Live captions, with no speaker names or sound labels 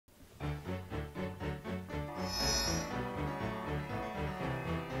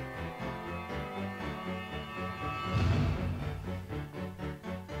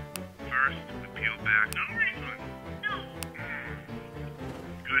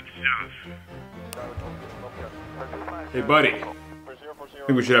Good stuff. Hey, buddy. I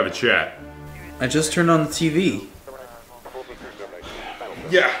think we should have a chat. I just turned on the TV.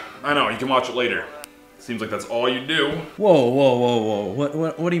 Yeah, I know. You can watch it later. Seems like that's all you do. Whoa, whoa, whoa,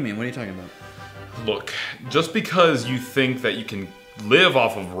 whoa. What do you mean? What are you talking about? Look, just because you think that you can live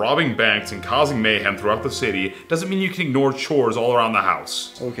off of robbing banks and causing mayhem throughout the city doesn't mean you can ignore chores all around the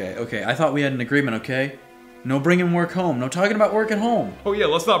house. Okay. I thought we had an agreement, okay? No bringing work home. No talking about work at home. Oh yeah,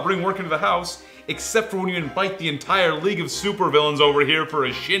 let's not bring work into the house, except for when you invite the entire League of Supervillains over here for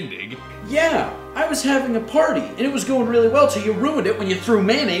a shindig. Yeah, I was having a party, and it was going really well till you ruined it when you threw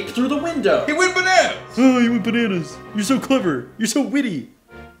Manape through the window. He went bananas! Oh, you went bananas. You're so clever. You're so witty.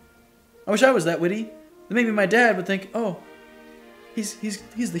 I wish I was that witty. Then maybe my dad would think, oh, he's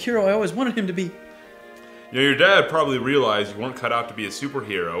the hero I always wanted him to be. You know, your dad probably realized you weren't cut out to be a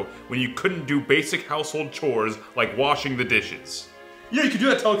superhero when you couldn't do basic household chores like washing the dishes. Yeah, you could do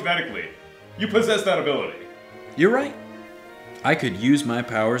that telekinetically. You possess that ability. You're right. I could use my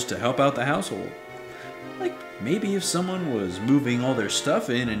powers to help out the household. Like, maybe if someone was moving all their stuff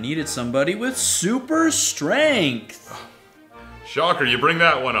in and needed somebody with super strength. Shocker, you bring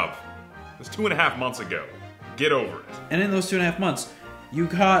that one up. It was 2.5 months ago. Get over it. And in those 2.5 months, you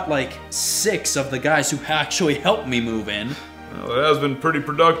got like 6 of the guys who actually helped me move in. Well, it has been pretty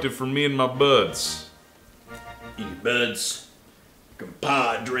productive for me and my buds. Any buds?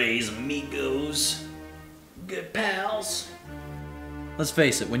 Compadres, amigos, good pals. Let's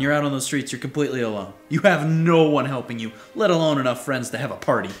face it, when you're out on the streets, you're completely alone. You have no one helping you, let alone enough friends to have a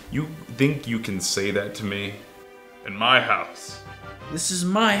party. You think you can say that to me? In my house. This is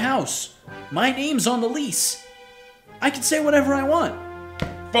my house. My name's on the lease. I can say whatever I want.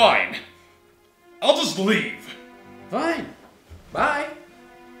 Fine. I'll just leave. Fine. Bye.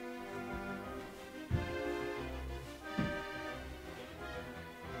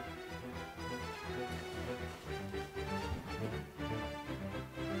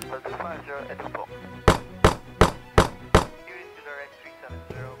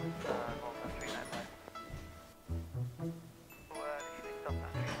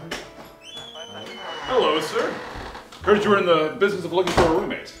 Hello, sir. Heard you were in the business of looking for a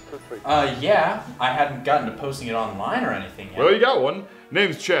roommate. Yeah. I hadn't gotten to posting it online or anything yet. Well, you got one.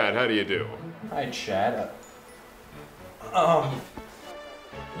 Name's Chad. How do you do? Hi, Chad. You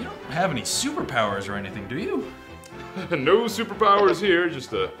don't have any superpowers or anything, do you? No superpowers here.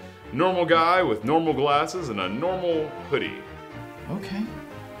 Just a normal guy with normal glasses and a normal hoodie. Okay.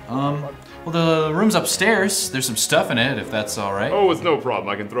 Well, the room's upstairs. There's some stuff in it, if that's all right. Oh, it's no problem.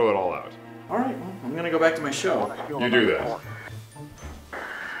 I can throw it all out. All right, well, I'm gonna go back to my show. You do that.